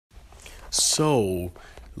So,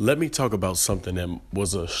 let me talk about something that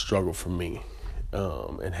was a struggle for me,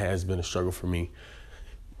 and has been a struggle for me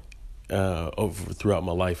over throughout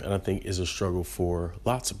my life, and I think is a struggle for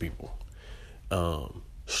lots of people.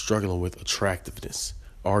 Struggling with attractiveness.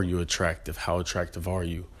 Are you attractive? How attractive are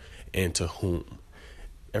you? And to whom?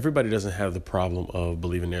 Everybody doesn't have the problem of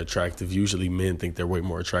believing they're attractive. Usually men think they're way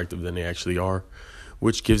more attractive than they actually are,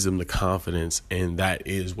 which gives them the confidence, and that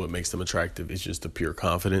is what makes them attractive. It's just the pure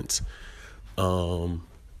confidence.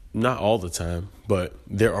 Not all the time, but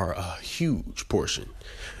there are a huge portion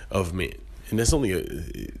of men, and that's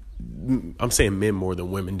I'm saying men more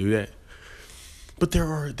than women do that. But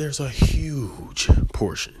there's a huge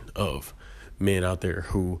portion of men out there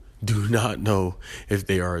who do not know if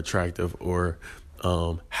they are attractive or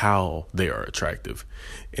how they are attractive.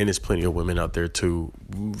 And there's plenty of women out there too.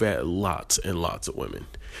 Lots and lots of women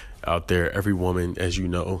out there. Every woman, as you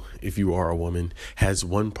know, if you are a woman, has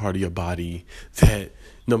one part of your body that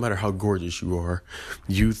no matter how gorgeous you are,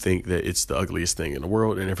 you think that it's the ugliest thing in the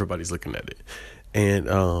world and everybody's looking at it.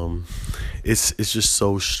 And it's just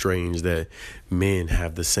so strange that men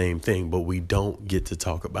have the same thing, but we don't get to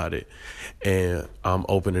talk about it. And I'm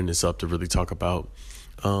opening this up to really talk about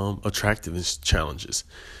attractiveness challenges.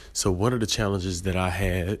 So one of the challenges that I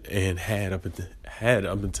had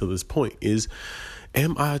up until this point is,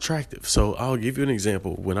 am I attractive? So I'll give you an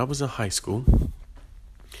example. When I was in high school,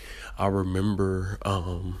 I remember,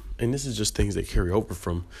 and this is just things that carry over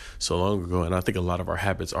from so long ago, and I think a lot of our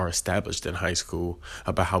habits are established in high school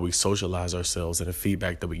about how we socialize ourselves and the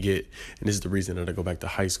feedback that we get. And this is the reason that I go back to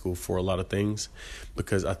high school for a lot of things,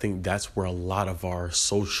 because I think that's where a lot of our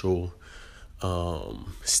social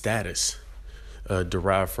status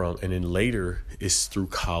derived from. And then later it's through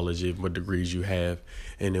college and what degrees you have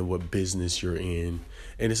and then what business you're in.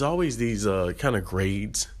 And it's always these kind of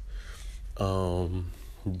grades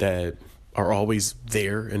that are always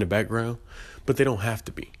there in the background, but they don't have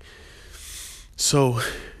to be. So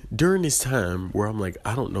during this time where I'm like,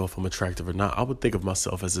 I don't know if I'm attractive or not, I would think of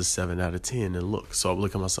myself as a 7 out of 10 and look. So I would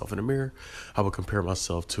look at myself in the mirror. I would compare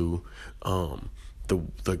myself to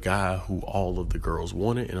the guy who all of the girls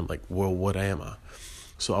wanted. And I'm like, well, what am I?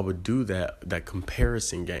 So I would do that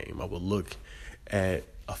comparison game. I would look at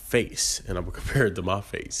a face and I would compare it to my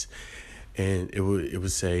face. And I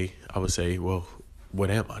would say, well, what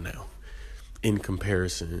am I now in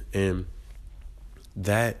comparison? And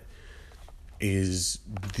that is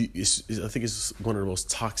I think it's one of the most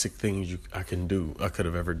toxic things I could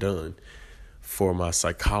have ever done for my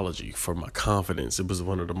psychology, for my confidence. It was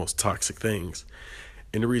one of the most toxic things.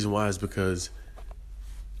 And the reason why is because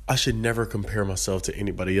I should never compare myself to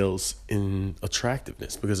anybody else in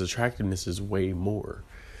attractiveness, because attractiveness is way more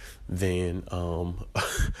than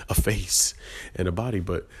a face and a body.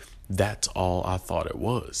 But that's all I thought it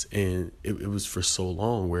was. And it was for so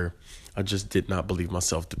long where I just did not believe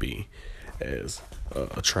myself to be as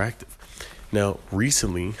attractive. Now,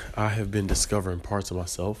 recently, I have been discovering parts of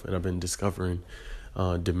myself, and I've been discovering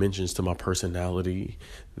dimensions to my personality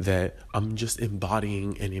that I'm just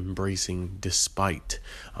embodying and embracing. Despite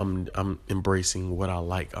I'm embracing what I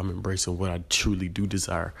like. I'm embracing what I truly do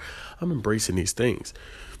desire. I'm embracing these things.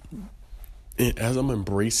 And as I'm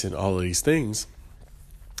embracing all of these things,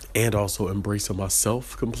 and also embracing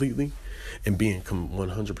myself completely and being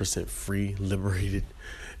 100% free, liberated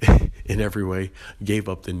in every way, gave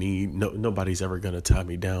up the need. Nobody's ever going to tie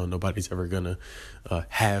me down. Nobody's ever going to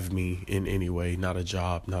have me in any way. Not a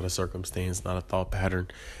job, not a circumstance, not a thought pattern,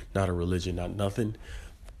 not a religion, not nothing.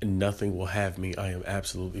 Nothing will have me. I am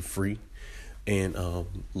absolutely free. And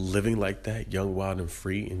living like that, young, wild, and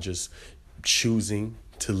free, and just choosing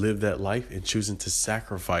to live that life and choosing to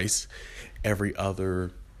sacrifice every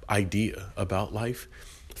other idea about life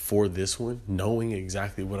for this one, knowing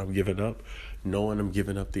exactly what I'm giving up, knowing I'm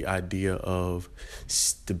giving up the idea of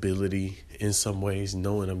stability in some ways,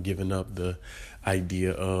 knowing I'm giving up the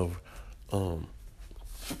idea of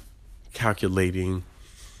calculating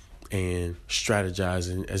and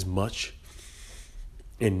strategizing as much,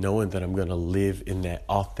 and knowing that I'm going to live in that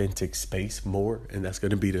authentic space more, and that's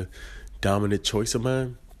going to be the dominant choice of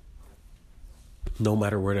mine, no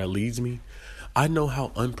matter where that leads me. I know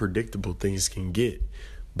how unpredictable things can get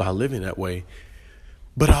by living that way,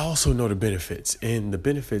 but I also know the benefits. And the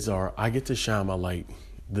benefits are I get to shine my light.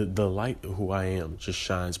 The light of who I am just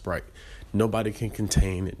shines bright. Nobody can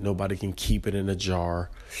contain it. Nobody can keep it in a jar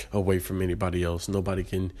away from anybody else. Nobody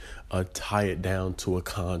can tie it down to a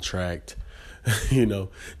contract.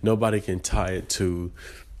 Nobody can tie it to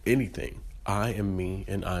anything. I am me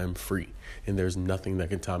and I am free. And there's nothing that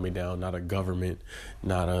can tie me down. Not a government,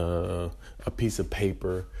 not a piece of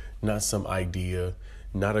paper, not some idea,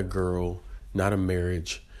 not a girl, not a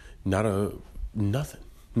marriage, not a nothing.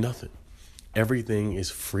 Everything is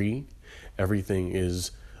free. Everything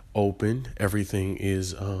is open. Everything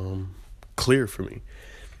is clear for me.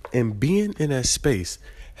 And being in that space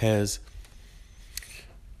has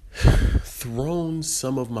thrown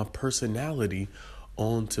some of my personality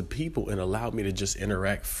onto people and allowed me to just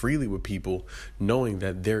interact freely with people, knowing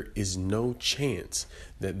that there is no chance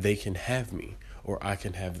that they can have me or I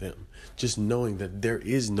can have them. Just knowing that there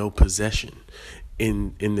is no possession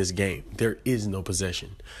in this game. There is no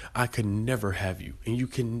possession. I could never have you and you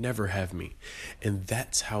can never have me. And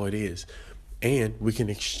that's how it is. And we can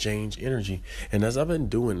exchange energy. And as I've been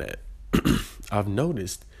doing that, I've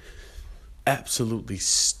noticed absolutely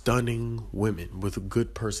stunning women with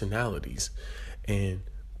good personalities and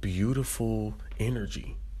beautiful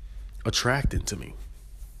energy attracting to me.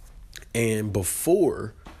 And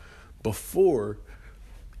before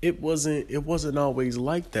it wasn't always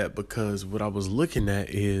like that, because what I was looking at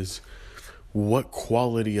is what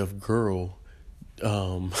quality of girl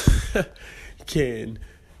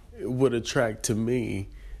would attract to me.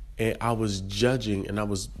 And I was judging, and I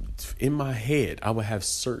was in my head, I would have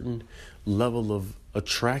certain level of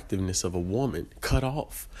attractiveness of a woman cut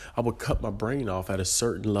off. I would cut my brain off at a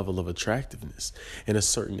certain level of attractiveness in a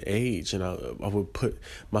certain age. And I would put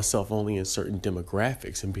myself only in certain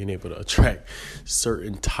demographics and being able to attract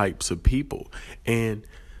certain types of people. And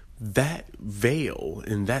that veil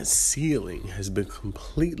and that ceiling has been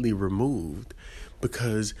completely removed,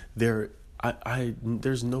 because there's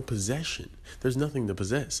no possession. There's nothing to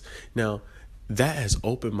possess. Now, that has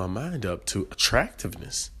opened my mind up to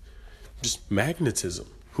attractiveness, just magnetism.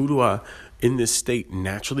 Who do I, in this state,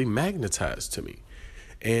 naturally magnetize to me?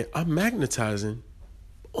 And I'm magnetizing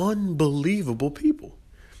unbelievable people.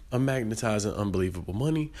 I'm magnetizing unbelievable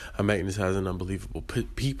money. I'm magnetizing unbelievable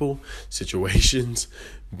people, situations,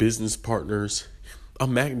 business partners.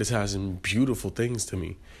 I'm magnetizing beautiful things to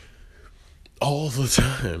me all the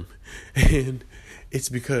time. And it's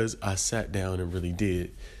because I sat down and really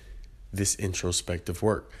did this introspective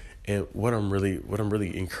work. And what I'm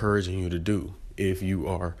really encouraging you to do, if you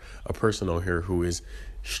are a person on here who is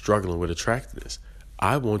struggling with attractiveness,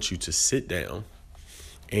 I want you to sit down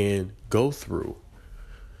and go through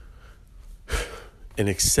and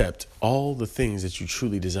accept all the things that you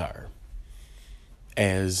truly desire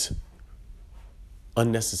as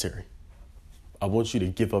unnecessary. I want you to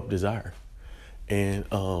give up desire. And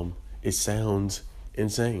it sounds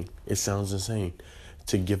insane. It sounds insane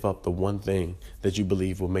to give up the one thing that you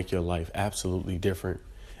believe will make your life absolutely different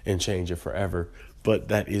and change it forever. But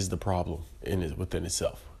that is the problem within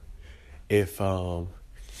itself. If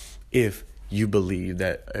you believe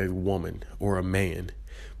that a woman or a man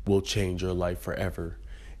will change your life forever,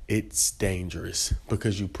 it's dangerous,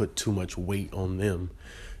 because you put too much weight on them,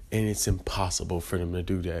 and it's impossible for them to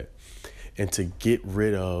do that. And to get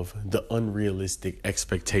rid of the unrealistic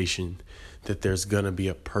expectation that there's going to be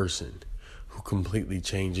a person who completely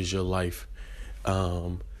changes your life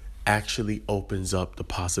actually opens up the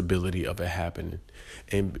possibility of it happening.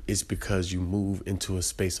 And it's because you move into a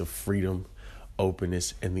space of freedom,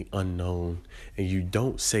 openness, and the unknown. And you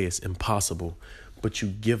don't say it's impossible, but you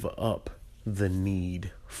give up the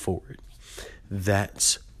need for it.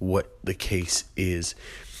 That's what the case is.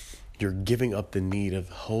 You're giving up the need of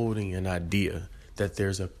holding an idea that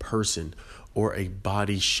there's a person or a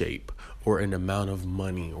body shape or an amount of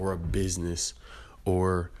money or a business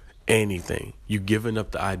or anything. You're giving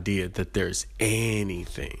up the idea that there's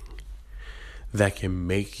anything that can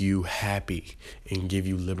make you happy and give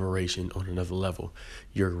you liberation on another level.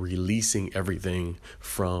 You're releasing everything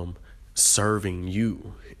from serving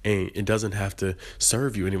you, and it doesn't have to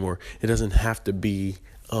serve you anymore. It doesn't have to be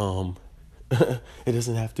it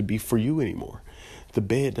doesn't have to be for you anymore. The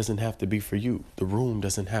bed doesn't have to be for you. The room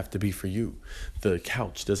doesn't have to be for you. The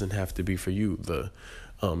couch doesn't have to be for you. The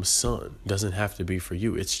sun doesn't have to be for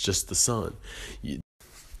you. It's just the sun.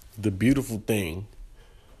 The beautiful thing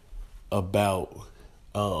about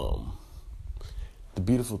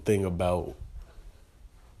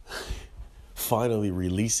finally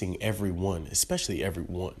releasing everyone, especially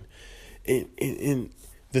everyone, in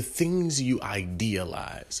the things you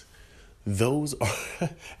idealize. Those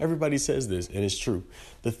are, everybody says this, and it's true.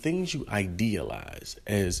 The things you idealize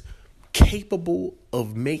as capable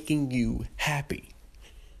of making you happy,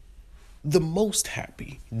 the most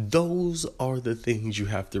happy, those are the things you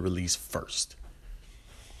have to release first.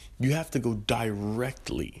 You have to go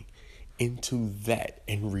directly into that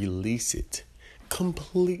and release it.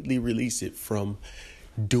 Completely release it from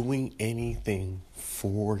doing anything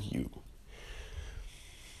for you.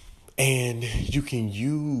 And you can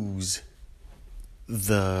use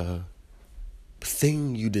the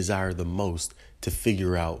thing you desire the most to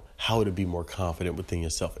figure out how to be more confident within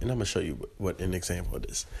yourself. And I'm going to show you what an example of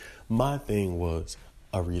this. My thing was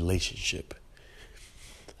a relationship.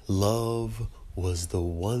 Love was the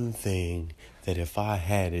one thing that if I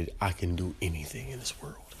had it, I can do anything in this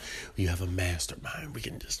world. You have a mastermind. We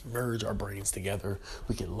can just merge our brains together.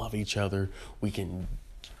 We can love each other. We can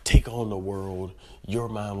take on the world. Your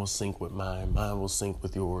mind will sync with mine. Mine will sync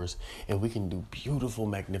with yours. And we can do beautiful,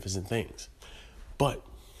 magnificent things. But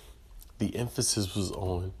the emphasis was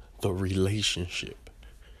on the relationship.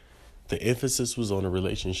 The emphasis was on a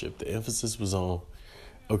relationship. The emphasis was on,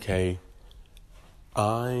 okay,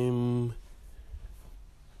 I'm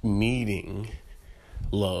needing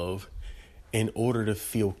love in order to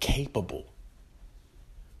feel capable.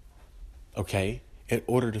 Okay? In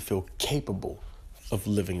order to feel capable of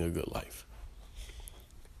living a good life.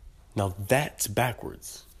 Now that's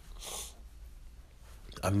backwards.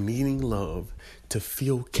 I'm needing love to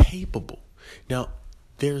feel capable. Now,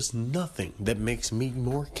 there's nothing that makes me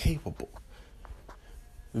more capable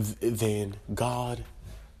than God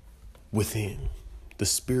within, the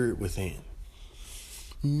spirit within.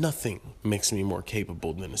 Nothing makes me more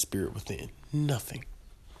capable than the spirit within. Nothing.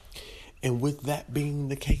 And with that being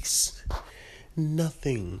the case,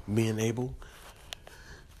 nothing being able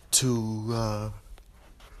to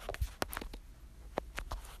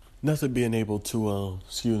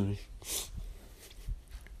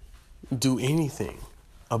do anything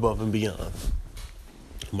above and beyond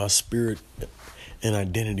my spirit and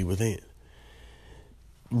identity within.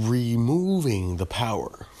 Removing the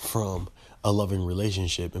power from a loving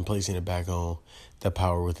relationship and placing it back on the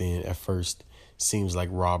power within at first seems like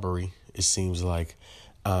robbery. It seems like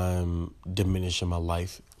I'm diminishing my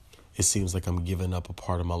life. It seems like I'm giving up a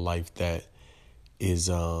part of my life that is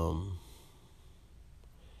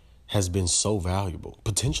has been so valuable,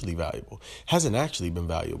 potentially valuable. Hasn't actually been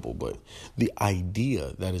valuable, but the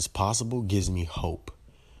idea that it's possible gives me hope.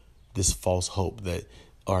 This false hope that,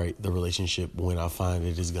 all right, the relationship, when I find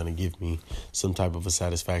it, is going to give me some type of a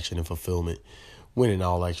satisfaction and fulfillment. When in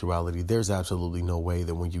all actuality, there's absolutely no way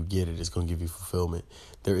that when you get it, it's going to give you fulfillment.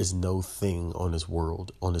 There is no thing on this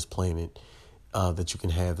world, on this planet, that you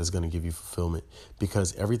can have that's going to give you fulfillment,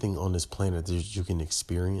 because everything on this planet that you can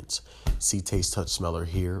experience, see, taste, touch, smell, or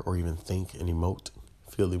hear, or even think and emote,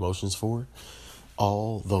 feel emotions for,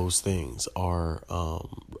 all those things are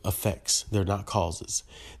effects. They're not causes.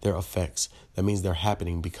 They're effects. That means they're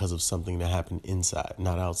happening because of something that happened inside,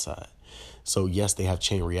 not outside. So yes, they have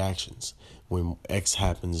chain reactions. When X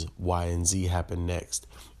happens, Y and Z happen next.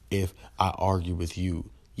 If I argue with you,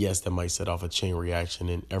 yes, that might set off a chain reaction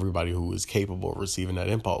in everybody who is capable of receiving that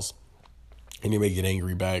impulse. And you may get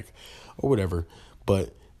angry back or whatever.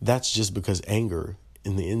 But that's just because anger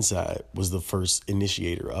in the inside was the first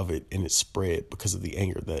initiator of it, and it spread because of the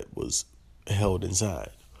anger that was held inside.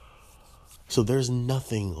 So there's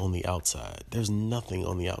nothing on the outside. There's nothing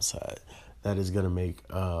on the outside that is going to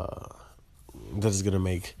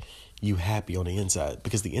make you happy on the inside,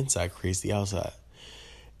 because the inside creates the outside.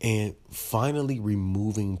 And finally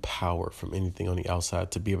removing power from anything on the outside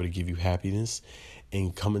to be able to give you happiness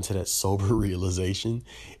and come into that sober realization,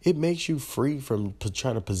 it makes you free from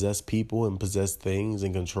trying to possess people and possess things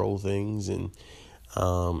and control things and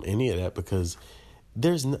any of that, because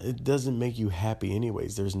it doesn't make you happy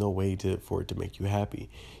anyways. There's no way for it to make you happy.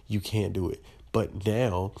 You can't do it. But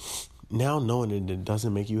now knowing that it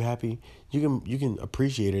doesn't make you happy, you can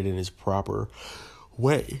appreciate it in its proper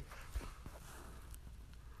way.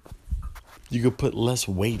 You can put less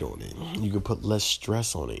weight on it. You can put less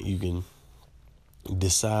stress on it. You can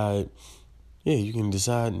decide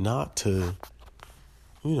not to,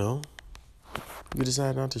 you can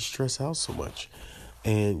decide not to stress out so much.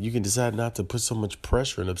 And you can decide not to put so much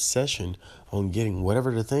pressure and obsession on getting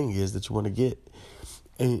whatever the thing is that you want to get.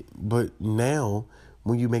 But now,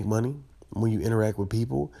 when you make money, when you interact with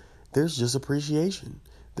people, there's just appreciation.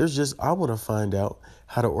 I want to find out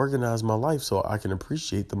how to organize my life so I can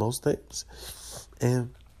appreciate the most things. And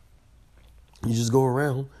you just go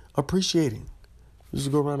around appreciating.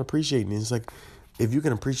 It's like, if you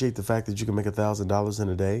can appreciate the fact that you can make $1,000 in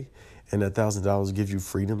a day, and that $1,000 gives you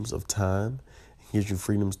freedoms of time, gives you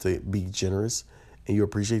freedoms to be generous, and you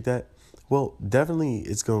appreciate that, well, definitely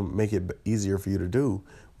it's going to make it easier for you to do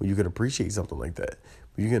when you can appreciate something like that.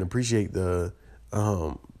 When you can appreciate the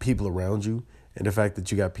people around you, and the fact that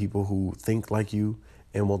you got people who think like you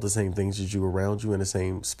and want the same things as you around you in the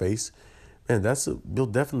same space, man, you'll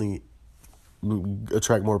definitely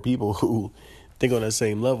attract more people who think on that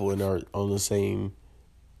same level and are on the same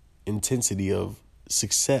intensity of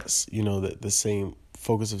success. The same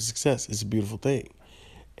focus of success. It's a beautiful thing.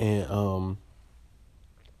 And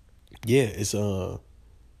yeah, it's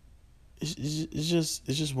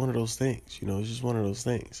just one of those things, you know. It's just one of those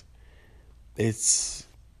things. It's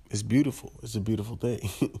beautiful. It's a beautiful thing,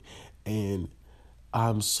 and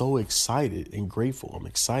I'm so excited and grateful. I'm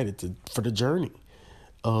excited for the journey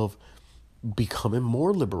of becoming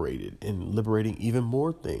more liberated and liberating even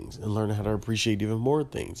more things and learning how to appreciate even more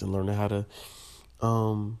things and learning how to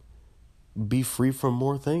be free from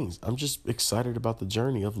more things. I'm just excited about the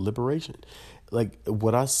journey of liberation. Like,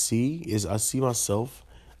 what I see myself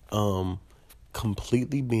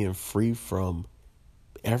completely being free from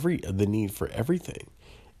the need for everything.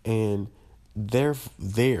 And there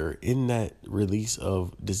in that release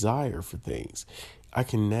of desire for things, I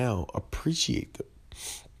can now appreciate them.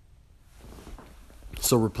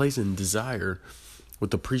 So replacing desire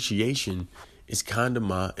with appreciation is kind of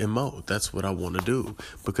my MO. That's what I want to do,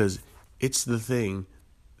 because it's the thing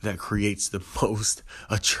that creates the most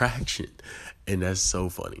attraction. And that's so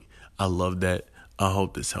funny. I love that. I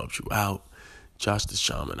hope this helps you out. Josh the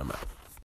Shaman, I'm out.